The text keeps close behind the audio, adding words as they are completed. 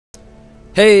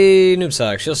Hey,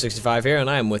 Noobsuck, Shield65 here, and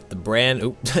I am with the brand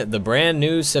new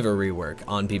Sivir rework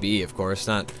on PBE, of course,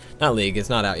 not League. It's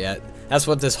not out yet. That's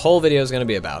what this whole video is going to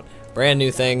be about. Brand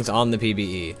new things on the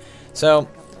PBE. So,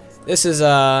 this is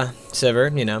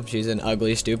Sivir. You know, she's an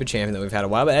ugly, stupid champion that we've had a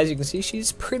while, but as you can see,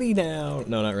 she's pretty now.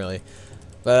 No, not really.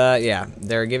 But yeah,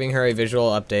 they're giving her a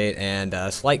visual update and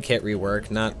a slight kit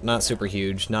rework. Not super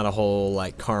huge, not a whole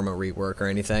like Karma rework or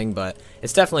anything, but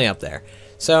it's definitely up there.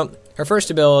 So, her first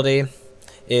ability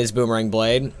is Boomerang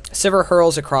Blade. Sivir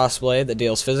hurls a crossblade that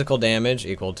deals physical damage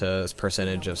equal to its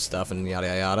percentage of stuff and yada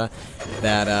yada.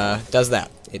 That does that.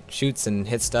 It shoots and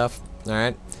hits stuff.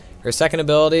 Alright. Her second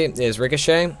ability is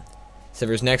Ricochet.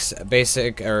 Sivir's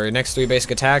next three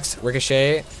basic attacks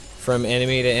ricochet from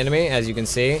enemy to enemy, as you can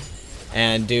see,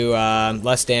 and do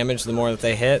less damage the more that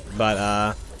they hit,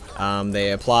 but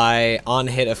they apply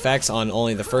on-hit effects on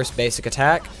only the first basic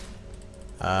attack.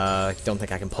 Don't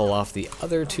think I can pull off the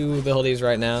other two abilities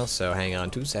right now, so hang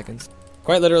on 2 seconds.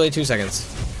 Quite literally 2 seconds.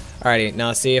 Alrighty,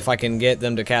 now see if I can get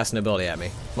them to cast an ability at me.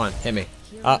 Come on, hit me.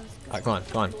 Come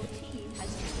on.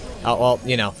 Oh, well,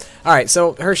 you know. Alright,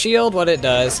 so her shield, what it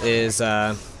does is,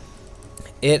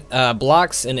 it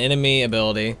blocks an enemy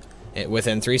ability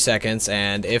within 3 seconds,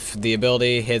 and if the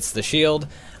ability hits the shield,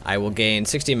 I will gain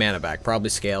 60 mana back. Probably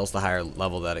scales the higher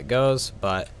level that it goes,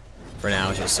 but for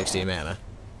now it's just 60 mana.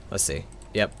 Let's see.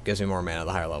 Yep, gives me more mana at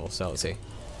the higher level, so let's see.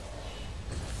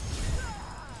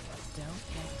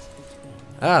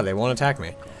 Ah, they won't attack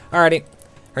me. Alrighty.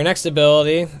 Her next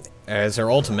ability is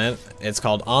her ultimate. It's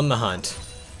called On the Hunt.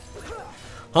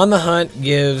 On the Hunt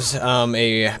gives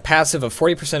a passive of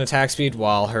 40% attack speed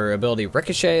while her ability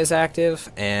Ricochet is active,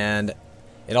 and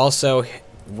it also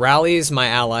rallies my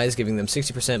allies, giving them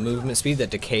 60% movement speed that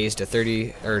decays to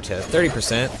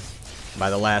 30% by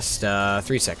the last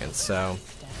 3 seconds, so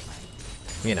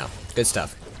you know, good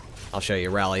stuff. I'll show you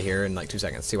a rally here in like 2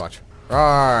 seconds. See, watch.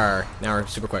 Roar! Now we're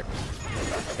super quick.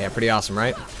 Yeah, pretty awesome,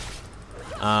 right?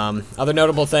 Other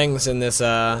notable things in this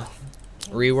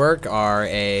rework are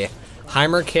a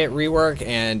Heimer kit rework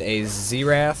and a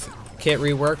Xerath kit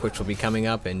rework, which will be coming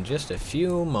up in just a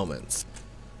few moments.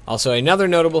 Also, another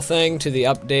notable thing to the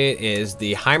update is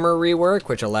the Heimer rework,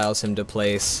 which allows him to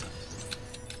place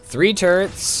 3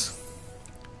 turrets.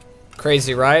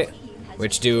 Crazy, right?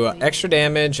 Which do extra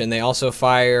damage, and they also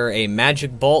fire a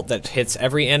magic bolt that hits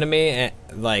every enemy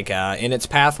like in its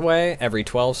pathway every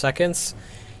 12 seconds.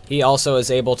 He also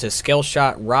is able to skill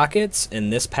shot rockets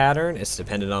in this pattern. It's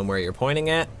dependent on where you're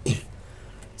pointing at.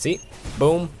 See?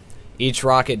 Boom. Each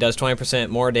rocket does 20%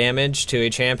 more damage to a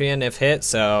champion if hit,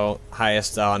 so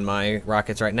highest on my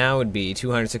rockets right now would be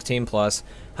 216 plus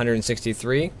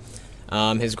 163.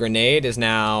 His grenade is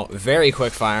now very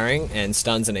quick firing and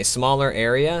stuns in a smaller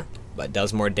area, but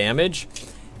does more damage,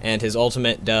 and his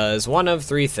ultimate does one of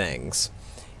 3 things.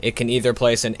 It can either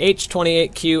place an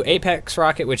H28Q Apex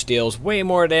rocket, which deals way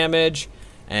more damage,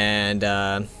 and,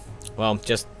 well,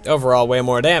 just overall way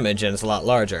more damage, and it's a lot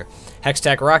larger.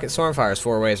 Hextech Rocket Storm fires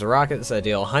 4 waves of rockets that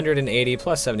deal 180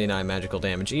 plus 79 magical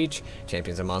damage each.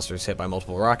 Champions and monsters hit by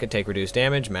multiple rocket take reduced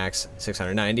damage, max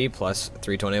 690 plus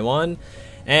 321.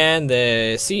 And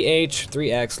the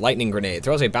CH-3X Lightning Grenade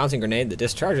throws a bouncing grenade that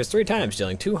discharges 3 times,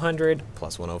 dealing 200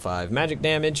 plus 105 magic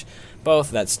damage.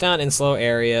 Both that stun and slow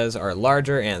areas are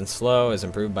larger, and slow is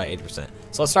improved by 80%.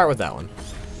 So let's start with that one.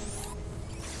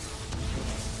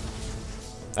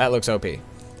 That looks OP.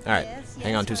 Alright,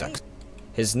 hang on 2 seconds.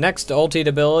 His next ulti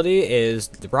ability is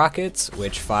the rockets,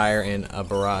 which fire in a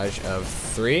barrage of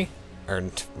 3, or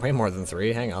way more than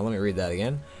 3. Hang on, let me read that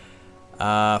again.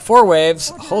 4 waves.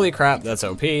 Holy crap, that's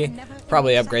OP.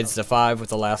 Probably upgrades to 5 with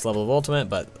the last level of ultimate,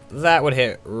 but that would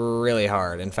hit really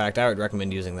hard. In fact, I would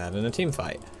recommend using that in a team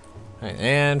fight. Alright,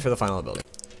 and for the final ability.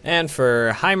 And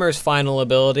for Heimer's final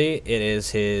ability, it is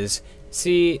his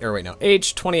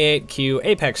H28Q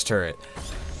Apex turret,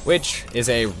 which is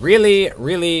a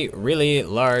really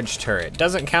large turret.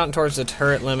 Doesn't count towards the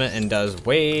turret limit and does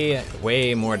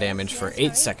way more damage for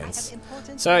 8 seconds.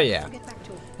 So yeah.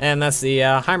 And that's the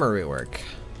Heimer rework.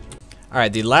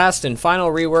 Alright, the last and final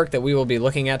rework that we will be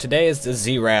looking at today is the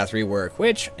Xerath rework,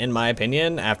 which, in my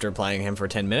opinion, after playing him for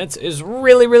 10 minutes, is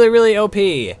really OP.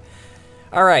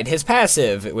 Alright, his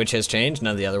passive, which has changed,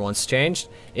 none of the other ones changed,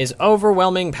 is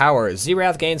Overwhelming Power.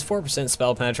 Xerath gains 4%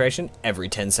 spell penetration every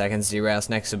 10 seconds. Xerath's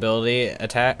next ability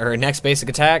attack, or next basic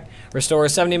attack,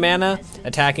 restores 70 mana.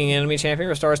 Attacking enemy champion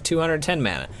restores 210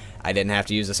 mana. I didn't have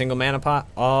to use a single mana pot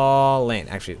all lane.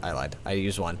 Actually, I lied. I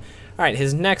used 1. Alright,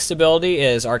 his next ability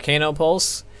is Arcano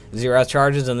Pulse. Xerath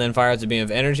charges and then fires a beam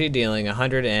of energy, dealing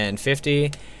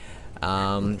 150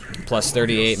 plus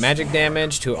 38 magic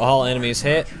damage to all enemies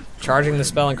hit. Charging the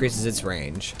spell increases its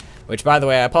range. Which, by the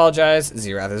way, I apologize.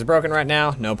 Xerath is broken right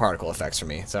now. No particle effects for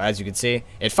me. So as you can see,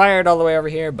 it fired all the way over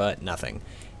here, but nothing.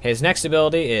 His next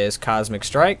ability is Cosmic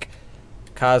Strike.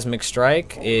 Cosmic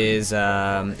Strike is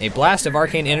a blast of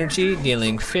arcane energy,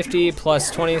 dealing 50 plus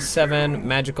 27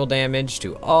 magical damage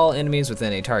to all enemies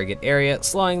within a target area,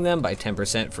 slowing them by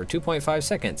 10% for 2.5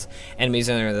 seconds. Enemies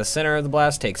in the center of the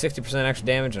blast take 60% extra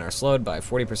damage and are slowed by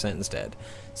 40% instead.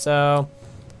 So,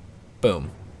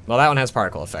 boom. Well, that one has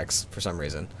particle effects for some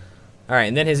reason. Alright,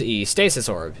 and then his E, Stasis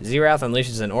Orb. Xerath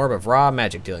unleashes an orb of raw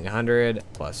magic, dealing 100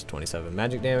 plus 27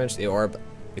 magic damage. The orb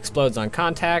explodes on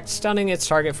contact, stunning its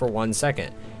target for 1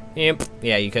 second. Yep.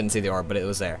 Yeah, you couldn't see the orb, but it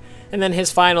was there. And then his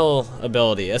final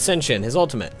ability, Ascension, his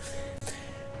ultimate.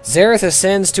 Xerath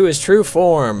ascends to his true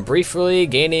form, briefly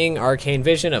gaining arcane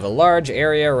vision of a large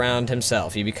area around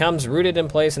himself. He becomes rooted in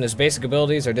place and his basic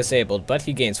abilities are disabled, but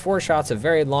he gains 4 shots of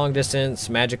very long-distance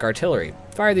magic artillery.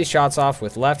 Fire these shots off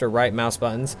with left or right mouse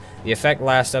buttons. The effect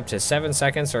lasts up to 7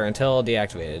 seconds or until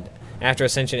deactivated. After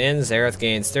Ascension ends, Xerath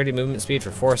gains 30 movement speed for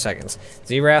 4 seconds.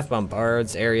 Xerath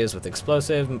bombards areas with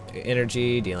explosive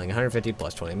energy, dealing 150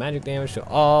 plus 20 magic damage to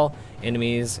all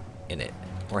enemies in it,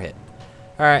 or hit.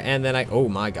 Alright, and then oh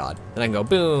my god. Then I can go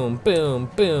boom, boom,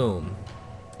 boom.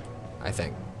 I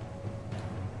think.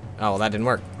 Oh, well, that didn't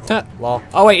work. Lol.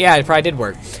 Oh wait, yeah, it probably did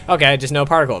work. Okay, just no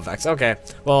particle effects. Okay,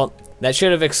 well, that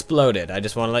should have exploded. I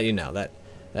just want to let you know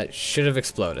that should have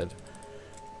exploded.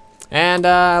 And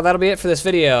that'll be it for this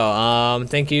video.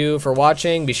 Thank you for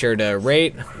watching. Be sure to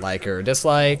rate, like or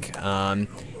dislike,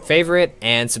 favorite,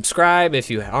 and subscribe if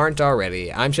you aren't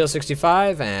already. I'm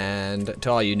Chill65, and to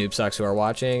all you noob sucks who are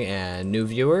watching and new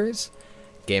viewers,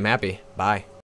 game happy. Bye.